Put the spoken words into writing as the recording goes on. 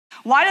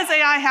Why does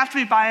AI have to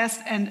be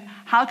biased, and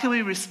how can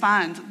we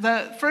respond?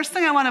 The first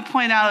thing I want to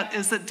point out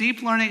is that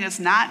deep learning is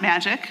not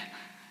magic.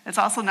 It's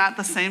also not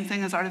the same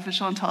thing as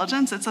artificial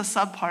intelligence. It's a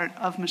subpart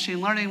of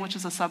machine learning, which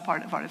is a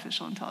subpart of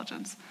artificial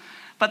intelligence.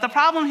 But the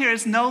problem here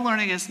is no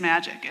learning is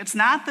magic. It's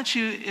not that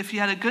if you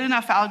had a good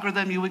enough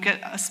algorithm, you would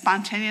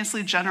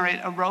spontaneously generate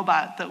a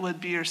robot that would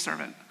be your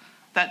servant.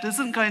 That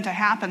isn't going to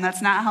happen.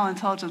 That's not how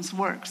intelligence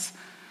works.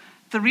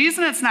 The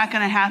reason it's not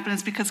going to happen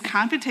is because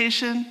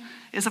computation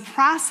is a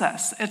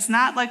process. It's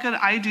not like an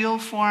ideal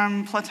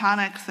form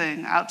Platonic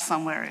thing out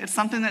somewhere. It's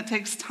something that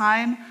takes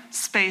time,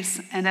 space,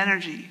 and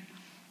energy,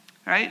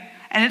 right?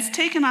 And it's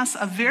taken us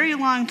a very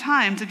long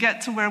time to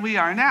get to where we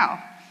are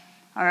now,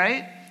 all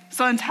right?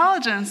 So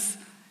intelligence,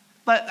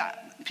 but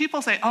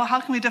people say, oh, how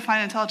can we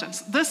define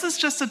intelligence? This is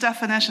just a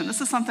definition.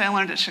 This is something I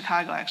learned at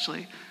Chicago,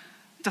 actually.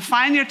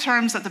 Define your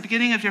terms at the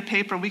beginning of your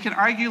paper. We can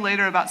argue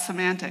later about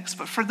semantics.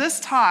 But for this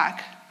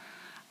talk,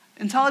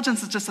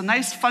 intelligence is just a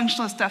nice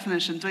functionalist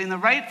definition, doing the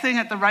right thing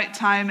at the right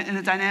time in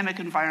a dynamic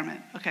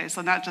environment. Okay,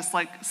 so not just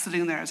like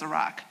sitting there as a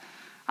rock.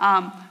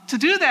 To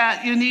do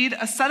that, you need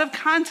a set of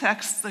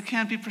contexts that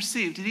can be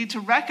perceived. You need to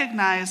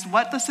recognize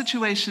what the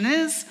situation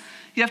is.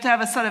 You have to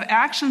have a set of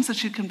actions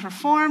that you can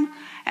perform,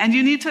 and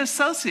you need to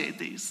associate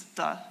these,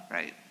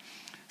 right?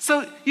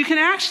 So you can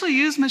actually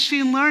use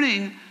machine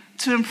learning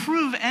to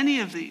improve any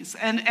of these,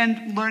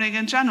 and learning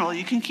in general.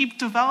 You can keep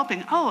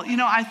developing. Oh,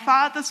 I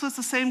thought this was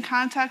the same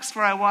context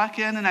where I walk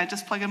in and I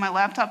just plug in my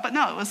laptop, but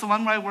no, it was the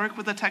one where I work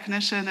with a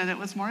technician and it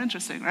was more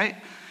interesting, right?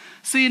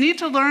 So you need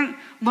to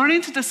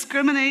learning to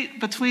discriminate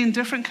between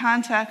different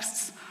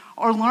contexts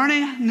or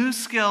learning new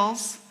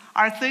skills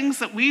are things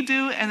that we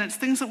do, and it's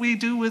things that we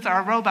do with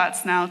our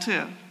robots now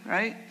too,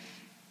 right?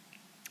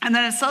 And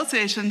then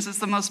associations is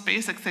the most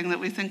basic thing that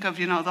we think of,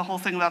 the whole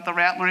thing about the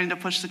rat learning to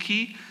push the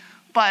key,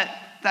 but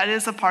that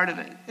is a part of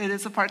it. It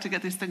is a part to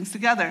get these things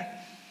together.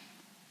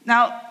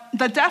 Now,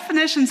 the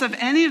definitions of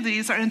any of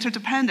these are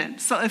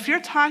interdependent. So if you're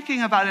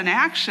talking about an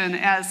action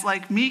as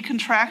like me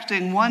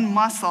contracting one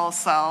muscle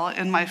cell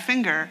in my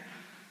finger,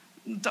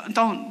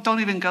 don't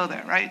even go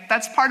there, right?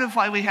 That's part of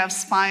why we have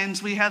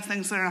spines. We have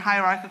things that are in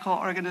hierarchical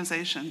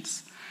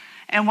organizations.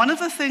 And one of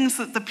the things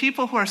that the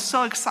people who are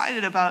so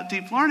excited about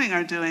deep learning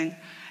are doing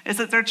is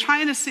that they're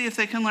trying to see if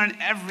they can learn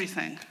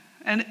everything.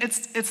 And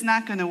it's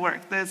not going to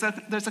work. There's a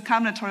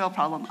combinatorial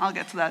problem. I'll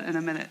get to that in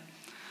a minute.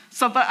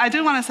 So, but I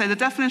do want to say the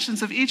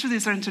definitions of each of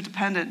these are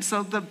interdependent.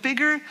 So the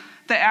bigger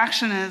the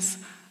action is,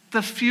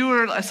 the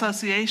fewer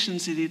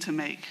associations you need to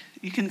make.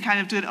 You can kind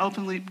of do an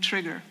open loop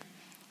trigger,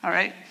 all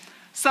right?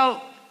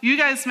 So you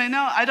guys may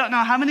know, I don't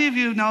know, how many of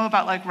you know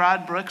about like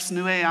Rod Brooks,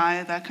 New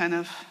AI, that kind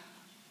of,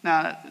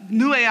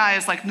 New AI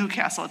is like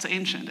Newcastle, it's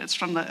ancient, it's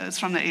from the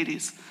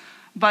 80s.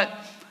 But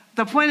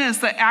the point is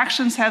that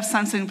actions have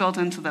sensing built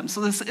into them.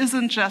 So this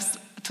isn't just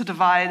to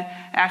divide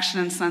action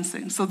and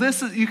sensing. So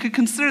you could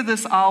consider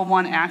this all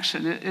one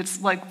action.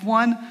 It's like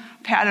one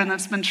pattern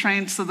that's been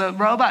trained. So the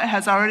robot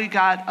has already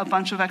got a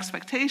bunch of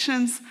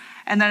expectations,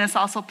 and then it's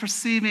also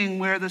perceiving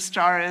where this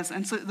jar is.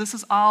 And so this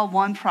is all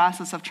one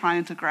process of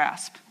trying to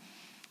grasp,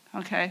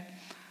 okay?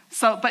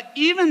 So, but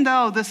even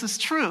though this is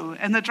true,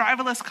 and the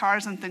driverless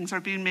cars and things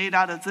are being made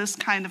out of this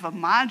kind of a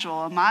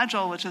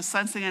module which is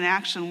sensing an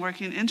action,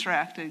 working,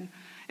 interacting,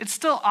 it's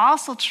still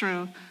also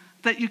true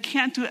that you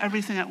can't do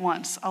everything at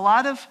once. A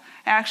lot of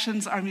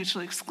actions are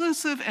mutually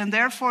exclusive, and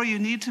therefore you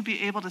need to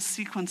be able to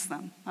sequence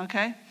them,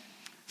 okay?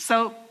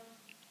 So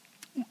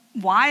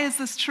why is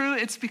this true?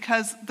 It's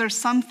because there's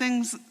some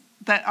things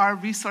that are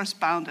resource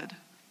bounded,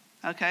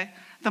 okay?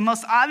 The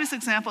most obvious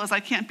example is I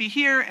can't be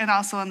here and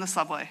also in the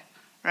subway,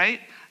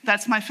 right?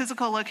 That's my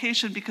physical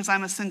location because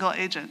I'm a single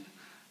agent,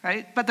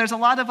 right? But there's a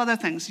lot of other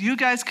things. You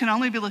guys can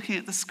only be looking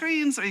at the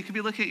screens, or you could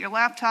be looking at your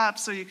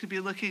laptops, or you could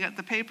be looking at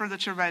the paper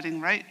that you're writing,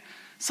 right?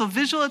 So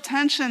visual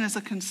attention is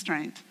a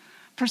constraint.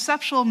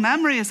 Perceptual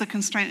memory is a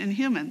constraint in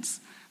humans.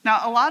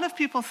 Now, a lot of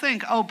people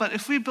think, oh, but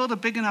if we build a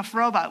big enough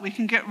robot, we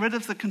can get rid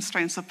of the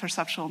constraints of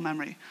perceptual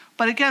memory.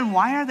 But again,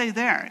 why are they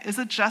there? Is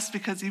it just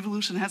because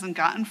evolution hasn't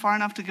gotten far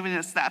enough to giving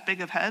us that big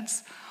of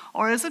heads?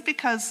 Or is it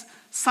because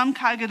some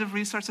cognitive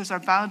resources are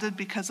bounded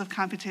because of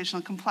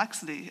computational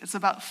complexity? It's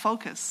about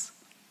focus,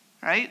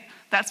 right?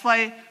 That's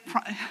why,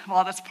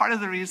 well, that's part of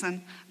the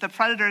reason the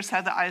predators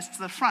had the eyes to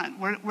the front.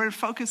 We're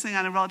focusing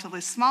on a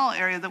relatively small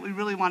area that we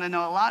really want to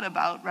know a lot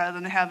about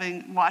rather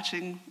than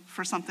watching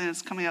for something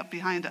that's coming up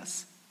behind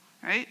us,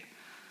 right?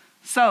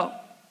 So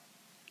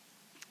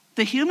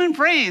the human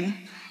brain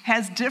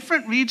has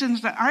different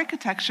regions and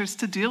architectures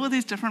to deal with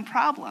these different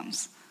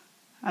problems,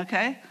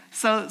 okay?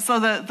 So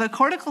the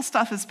cortical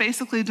stuff is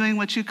basically doing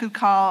what you could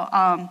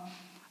call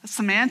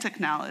semantic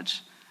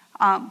knowledge.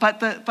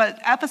 But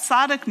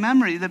episodic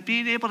memory, the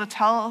being able to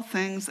tell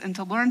things and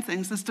to learn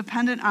things, is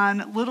dependent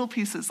on little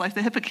pieces, like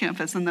the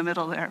hippocampus in the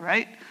middle there,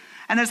 right?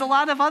 And there's a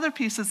lot of other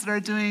pieces that are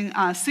doing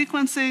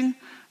sequencing,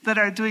 that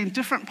are doing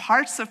different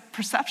parts of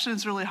perception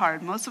is really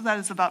hard. Most of that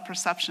is about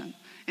perception.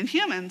 In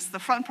humans, the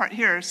front part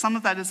here, some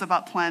of that is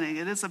about planning.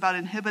 It is about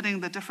inhibiting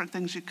the different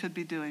things you could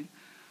be doing.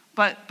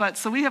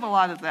 So we have a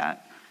lot of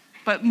that.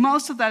 But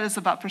most of that is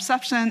about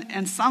perception,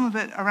 and some of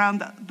it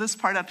around this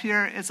part up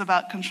here is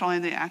about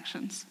controlling the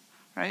actions,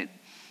 right?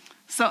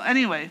 So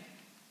anyway,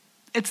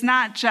 it's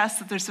not just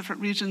that there's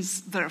different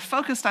regions that are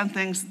focused on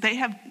things. They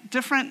have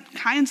different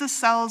kinds of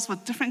cells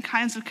with different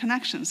kinds of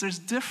connections. There's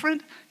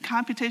different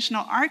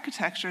computational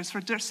architectures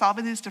for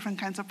solving these different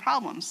kinds of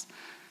problems.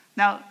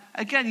 Now,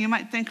 again, you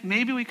might think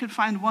maybe we could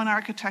find one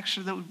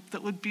architecture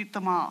that would beat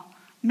them all.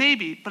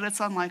 Maybe, but it's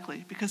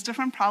unlikely because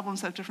different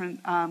problems have different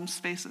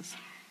spaces.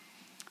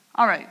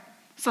 All right,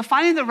 so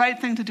finding the right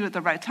thing to do at the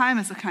right time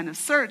is a kind of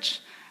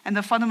search, and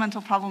the fundamental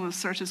problem of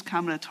search is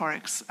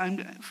combinatorics.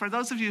 For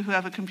those of you who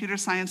have a computer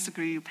science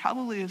degree, you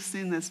probably have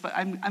seen this, but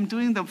I'm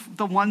doing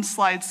the one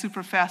slide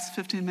super fast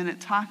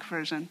 15-minute talk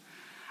version.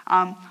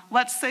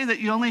 Let's say that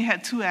you only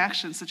had 2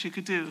 actions that you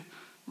could do,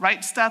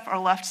 right step or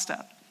left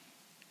step.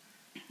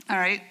 All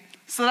right,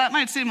 so that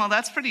might seem, well,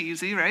 that's pretty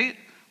easy, right?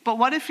 But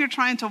what if you're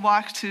trying to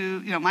walk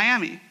to,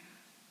 Miami?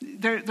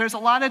 There's a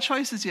lot of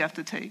choices you have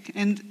to take.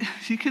 And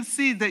you can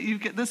see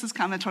that this is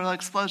combinatorial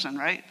explosion,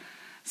 right?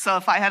 So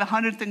if I had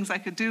 100 things I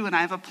could do and I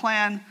have a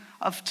plan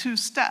of 2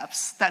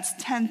 steps, that's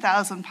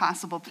 10,000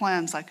 possible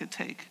plans I could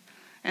take.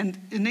 And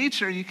in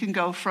nature, you can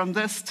go from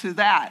this to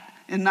that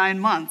in 9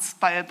 months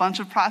by a bunch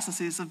of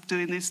processes of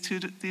doing these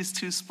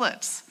two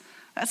splits.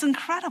 That's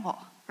incredible,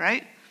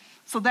 right?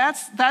 So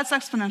that's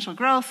exponential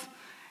growth.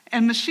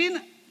 And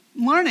machine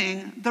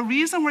learning, the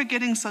reason we're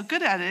getting so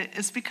good at it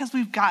is because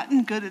we've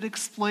gotten good at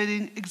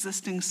exploiting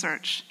existing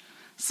search.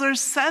 So there's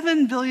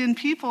 7 billion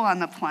people on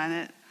the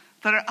planet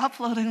that are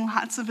uploading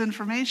lots of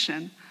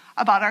information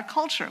about our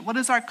culture. What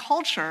is our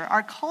culture?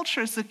 Our culture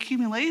is the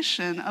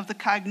accumulation of the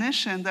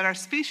cognition that our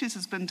species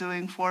has been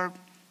doing for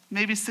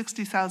maybe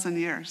 60,000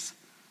 years,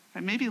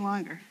 or maybe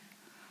longer,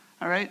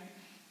 all right?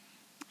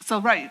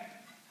 So, right,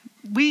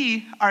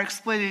 we are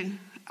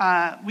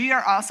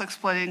also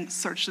exploiting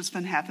search that's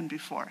been happened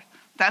before.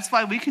 That's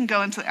why we can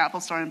go into the Apple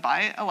store and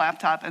buy a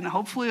laptop, and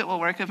hopefully it will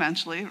work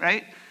eventually,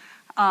 right?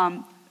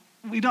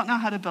 We don't know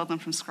how to build them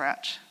from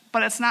scratch.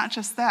 But it's not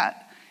just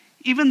that.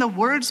 Even the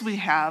words we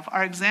have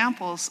are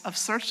examples of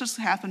search that's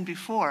happened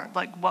before.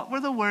 Like, what were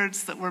the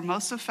words that were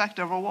most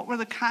effective, or what were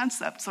the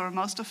concepts that were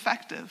most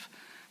effective?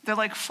 They're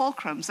like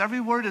fulcrums. Every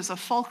word is a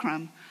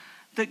fulcrum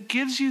that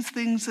gives you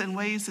things in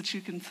ways that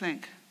you can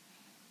think.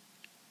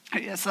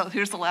 Yeah, so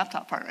here's the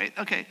laptop part, right?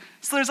 Okay,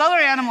 so there's other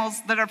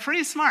animals that are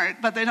pretty smart,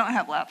 but they don't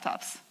have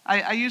laptops.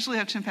 I usually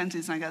have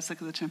chimpanzees, and I got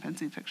sick of the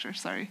chimpanzee picture,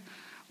 sorry.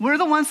 We're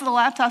the ones with the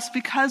laptops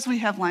because we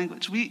have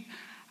language.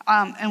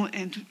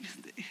 And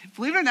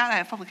believe it or not, I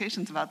have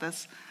publications about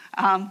this.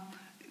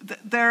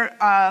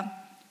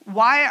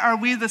 Why are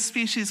we the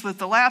species with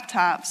the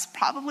laptops?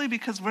 Probably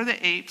because we're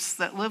the apes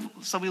that live,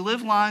 so we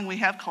live long, we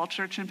have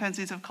culture,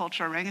 chimpanzees have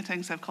culture,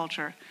 orangutans have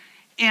culture,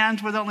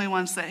 and we're the only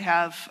ones that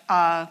have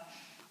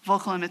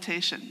vocal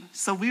imitation.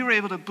 So we were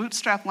able to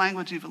bootstrap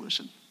language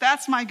evolution.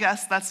 That's my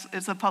guess,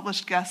 it's a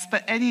published guess,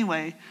 but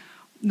anyway,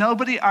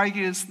 nobody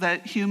argues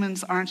that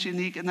humans aren't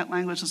unique and that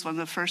language is one of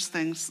the first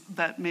things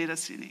that made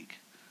us unique,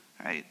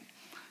 right?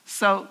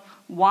 So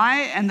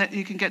why? And that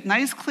you can get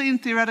nice, clean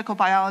theoretical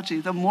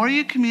biology. The more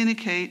you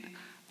communicate,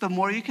 the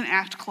more you can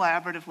act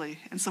collaboratively.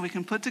 And so we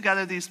can put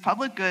together these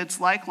public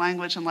goods like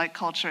language and like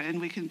culture, and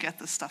we can get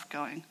this stuff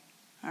going,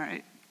 all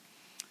right?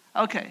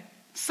 Okay,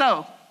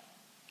 so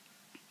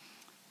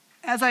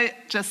as I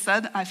just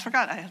said, I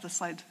forgot I have the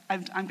slide.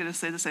 I'm going to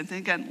say the same thing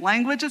again.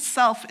 Language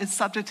itself is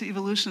subject to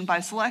evolution by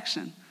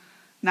selection.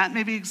 Not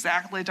maybe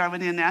exactly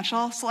Darwinian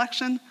natural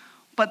selection,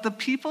 but the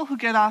people who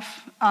get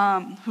off,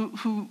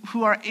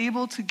 who are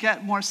able to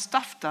get more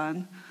stuff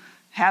done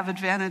have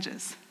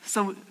advantages.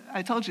 So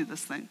I told you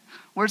this thing.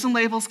 Words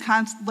label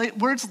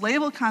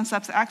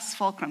concepts act as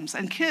fulcrums.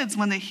 And kids,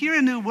 when they hear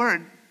a new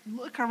word,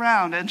 look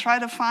around and try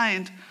to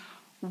find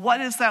what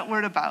is that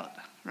word about.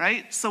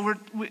 Right? So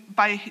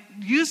by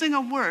using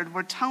a word,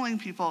 we're telling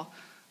people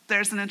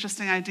there's an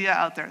interesting idea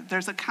out there.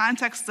 There's a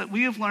context that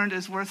we have learned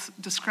is worth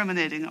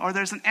discriminating, or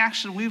there's an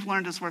action we've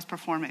learned is worth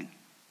performing.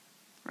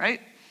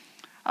 Right?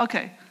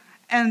 Okay.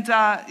 And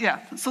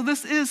so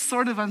this is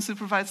sort of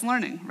unsupervised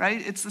learning,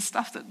 right? It's the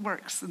stuff that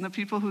works, and the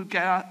people who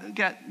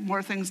get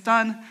more things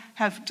done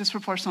have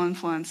disproportional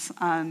influence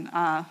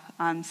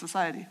on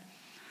society.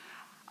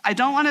 I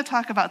don't want to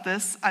talk about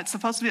this. It's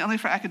supposed to be only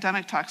for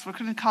academic talks. We're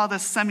going to call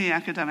this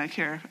semi-academic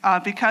here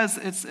because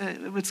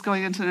it's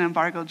going into an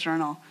embargoed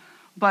journal.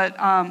 But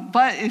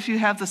if you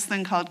have this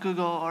thing called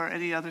Google or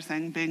any other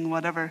thing, Bing,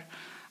 whatever,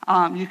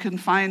 you can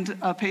find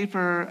a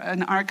paper,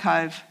 an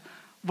archive,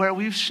 where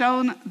we've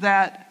shown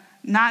that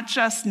not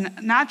just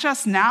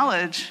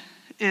knowledge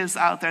is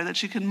out there,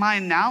 that you can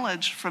mine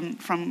knowledge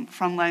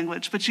from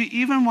language, but you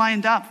even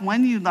wind up,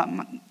 when you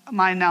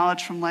mine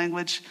knowledge from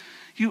language,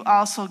 you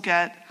also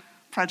get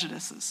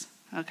prejudices,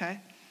 okay?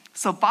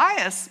 So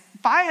bias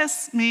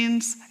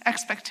means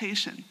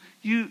expectation.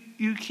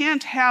 You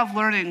can't have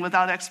learning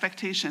without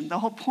expectation. The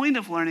whole point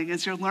of learning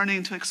is you're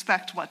learning to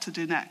expect what to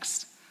do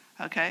next,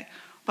 okay?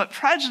 But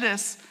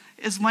prejudice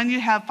is when you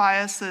have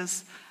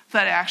biases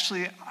that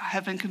actually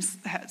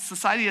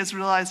society has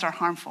realized are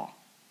harmful,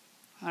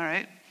 all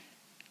right?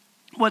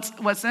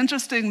 What's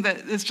interesting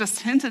that is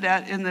just hinted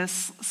at in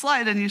this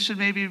slide, and you should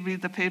maybe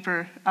read the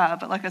paper,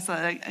 but like I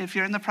said, if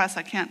you're in the press,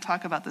 I can't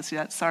talk about this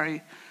yet,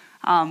 sorry.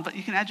 But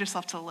you can add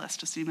yourself to the list,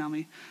 just email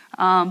me.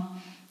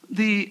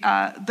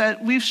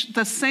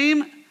 The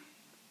same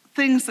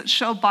things that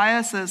show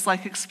biases,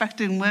 like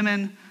expecting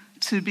women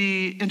to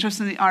be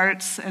interested in the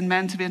arts and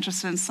men to be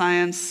interested in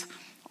science,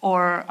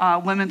 or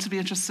women to be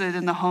interested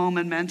in the home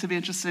and men to be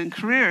interested in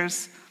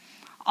careers,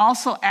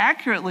 also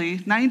accurately,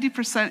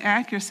 90%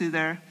 accuracy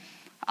there,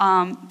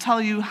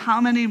 tell you how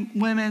many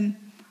women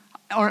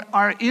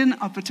are in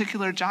a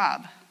particular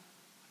job,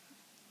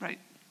 right?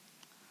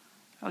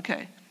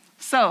 Okay,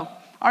 so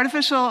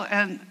artificial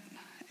and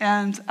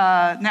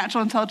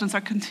natural intelligence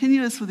are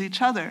continuous with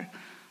each other,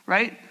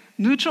 right?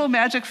 Neutral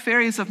magic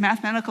fairies of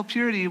mathematical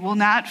purity will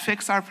not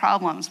fix our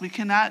problems. We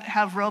cannot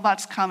have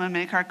robots come and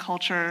make our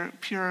culture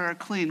pure or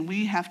clean.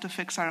 We have to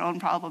fix our own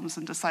problems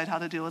and decide how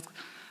to deal with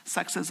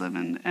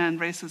sexism and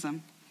racism,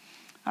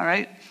 all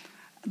right?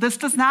 This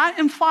does not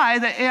imply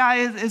that AI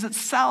is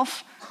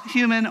itself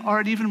human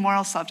or an even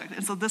moral subject.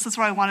 And so this is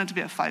where I wanted to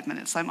be at 5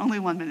 minutes. So I'm only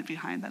 1 minute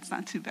behind. That's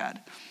not too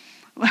bad.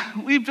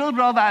 We build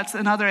robots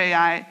and other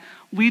AI.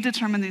 We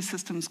determine these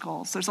systems'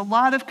 goals. There's a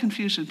lot of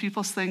confusion.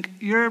 People think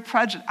you're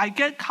prejudiced. I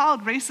get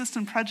called racist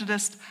and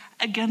prejudiced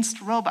against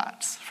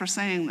robots for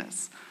saying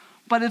this.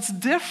 But it's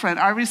different.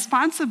 Our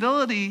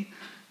responsibility,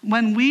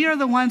 when we are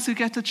the ones who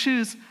get to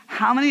choose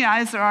how many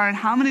eyes there are and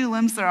how many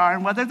limbs there are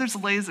and whether there's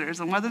lasers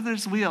and whether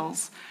there's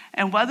wheels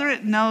and whether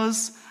it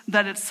knows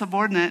that it's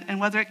subordinate and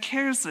whether it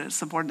cares that it's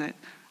subordinate.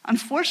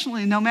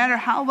 Unfortunately, no matter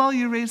how well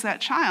you raise that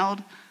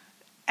child,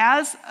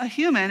 as a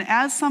human,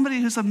 as somebody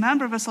who's a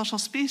member of a social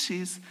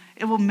species,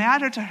 it will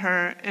matter to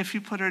her if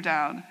you put her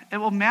down. It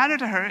will matter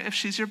to her if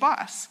she's your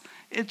boss.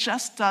 It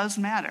just does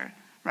matter,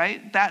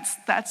 right?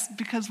 That's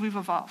because we've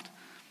evolved.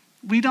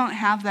 We don't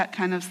have that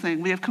kind of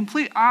thing. We have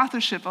complete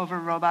authorship over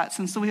robots,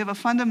 and so we have a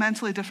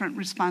fundamentally different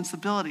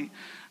responsibility.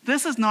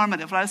 This is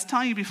normative. What I was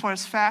telling you before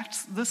is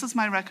facts. This is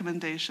my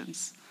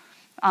recommendations.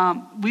 A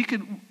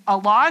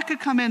law could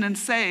come in and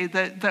say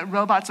that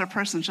robots are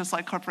persons just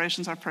like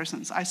corporations are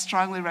persons. I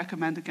strongly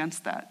recommend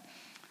against that.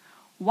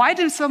 Why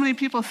did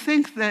people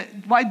think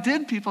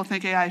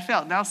AI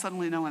failed? Now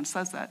suddenly no one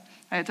says that.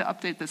 I had to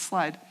update this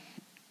slide.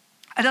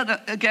 I don't know,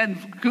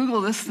 again,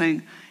 Google this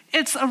thing.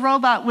 It's a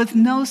robot with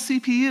no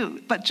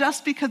CPU, but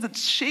just because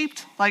it's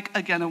shaped like,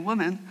 again, a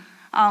woman,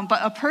 but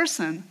a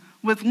person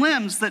with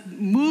limbs that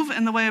move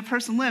in the way a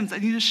person limbs,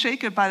 and you just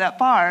shake it by that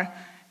bar,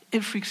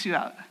 it freaks you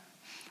out.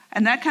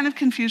 And that kind of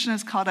confusion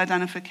is called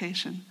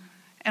identification.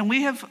 And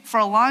we have, for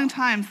a long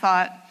time,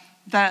 thought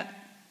that,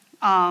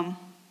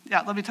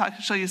 let me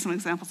show you some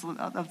examples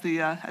of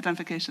the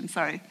identification,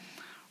 sorry.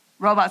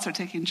 Robots are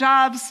taking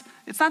jobs.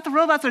 It's not the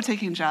robots that are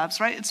taking jobs,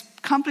 right? It's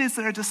companies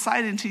that are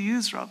deciding to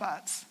use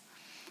robots.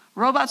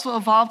 Robots will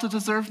evolve to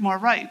deserve more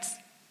rights.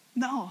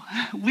 No,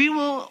 we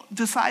will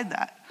decide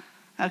that,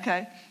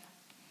 okay?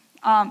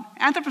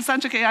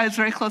 Anthropocentric AI is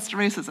very close to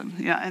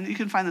racism, and you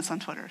can find this on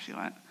Twitter if you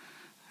want.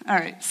 All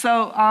right,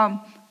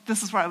 so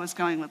this is where I was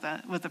going with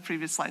the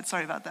previous slide.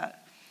 Sorry about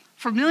that.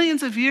 For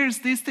millions of years,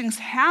 these things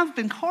have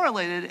been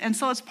correlated, and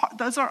so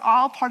those are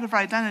all part of our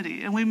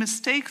identity, and we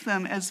mistake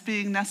them as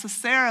being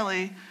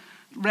necessarily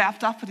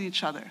wrapped up in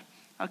each other,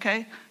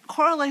 okay?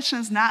 Correlation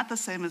is not the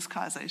same as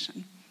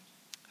causation,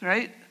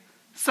 right?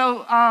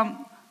 So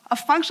a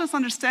functionalist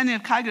understanding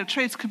of cognitive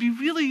traits could be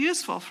really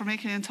useful for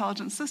making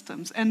intelligent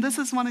systems, and this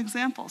is one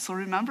example. So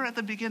remember at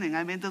the beginning,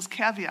 I made those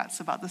caveats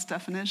about this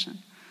definition.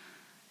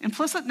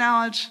 Implicit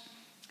knowledge,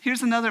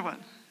 here's another one.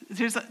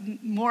 Here's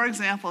more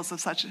examples of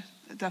such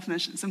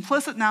definitions.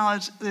 Implicit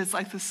knowledge is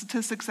like the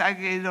statistics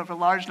aggregated over a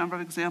large number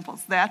of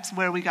examples. That's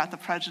where we got the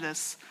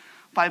prejudice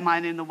by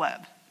mining the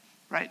web,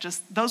 right?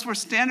 Just those were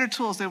standard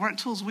tools. They weren't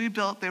tools we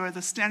built. They were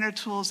the standard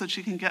tools that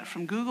you can get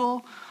from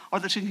Google or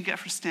that you can get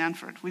from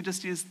Stanford. We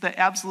just used the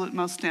absolute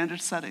most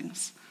standard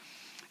settings.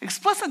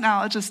 Explicit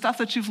knowledge is stuff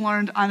that you've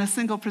learned on a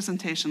single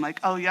presentation, like,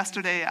 oh,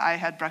 yesterday I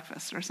had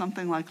breakfast or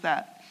something like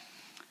that.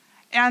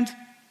 And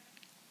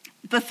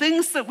the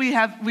things that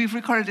we've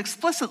recorded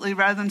explicitly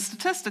rather than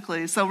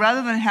statistically. So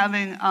rather than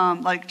having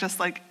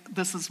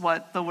this is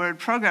what the word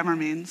programmer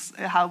means,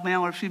 how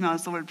male or female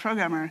is the word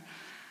programmer,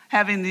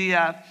 having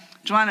the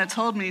Joanna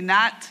told me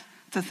not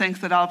to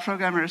think that all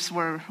programmers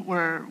were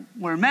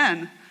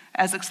men,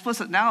 as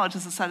explicit knowledge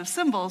is a set of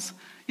symbols,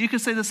 you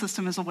could say the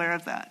system is aware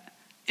of that.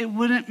 It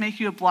wouldn't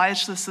make you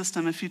oblige to the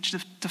system if you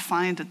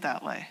defined it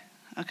that way,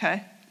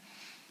 okay?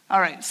 All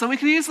right, so we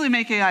can easily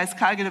make AI's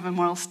cognitive and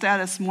moral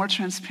status more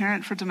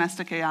transparent for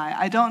domestic AI.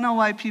 I don't know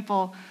why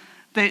people,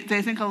 they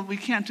think, oh, we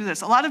can't do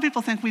this. A lot of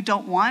people think we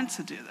don't want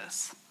to do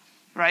this,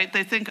 right?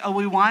 They think, oh,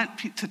 we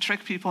want to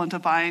trick people into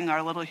buying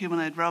our little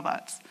humanoid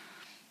robots.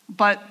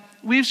 But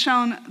we've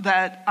shown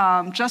that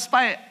just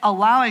by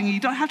allowing, you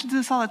don't have to do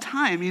this all the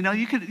time. You know,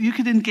 you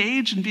could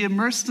engage and be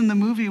immersed in the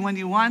movie when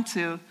you want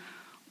to,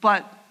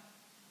 but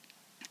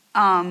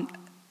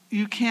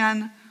you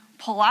can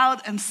pull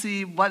out and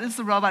see what is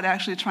the robot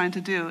actually trying to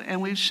do.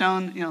 And we've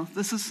shown,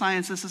 this is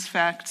science, this is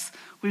facts.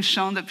 We've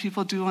shown that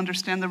people do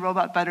understand the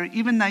robot better,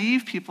 even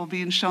naive people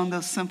being shown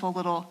those simple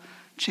little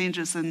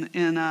changes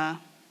in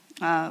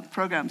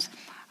programs.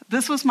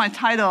 This was my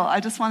title. I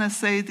just want to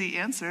say the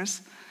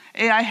answers.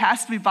 AI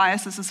has to be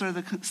biased. This is sort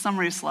of the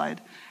summary slide.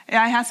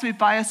 AI has to be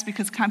biased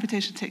because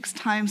computation takes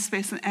time,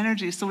 space, and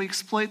energy, so we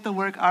exploit the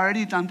work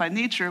already done by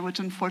nature, which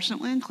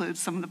unfortunately includes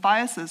some of the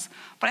biases,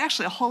 but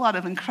actually a whole lot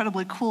of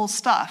incredibly cool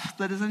stuff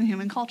that is in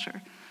human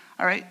culture.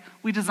 All right?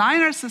 We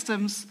design our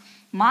systems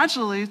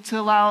modularly to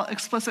allow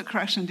explicit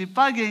correction and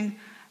debugging.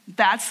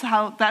 That's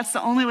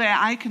the only way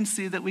I can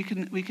see that we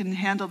can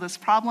handle this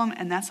problem,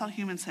 and that's how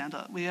humans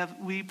handle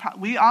it.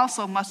 We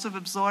also must have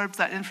absorbed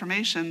that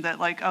information that,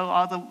 like,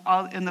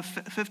 all in the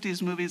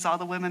 50s movies, all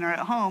the women are at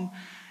home,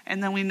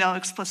 and then we know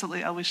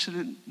explicitly, we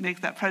shouldn't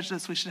make that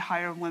prejudice, we should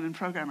hire women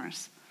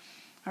programmers.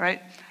 All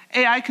right?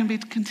 AI can be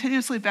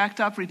continuously backed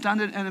up,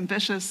 redundant, and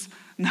ambitious.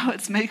 Know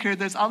its maker.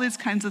 There's all these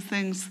kinds of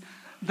things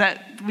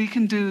that we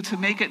can do to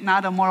make it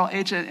not a moral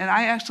agent, and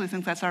I actually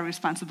think that's our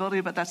responsibility,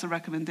 but that's a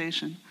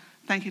recommendation.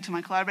 Thank you to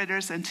my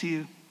collaborators and to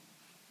you.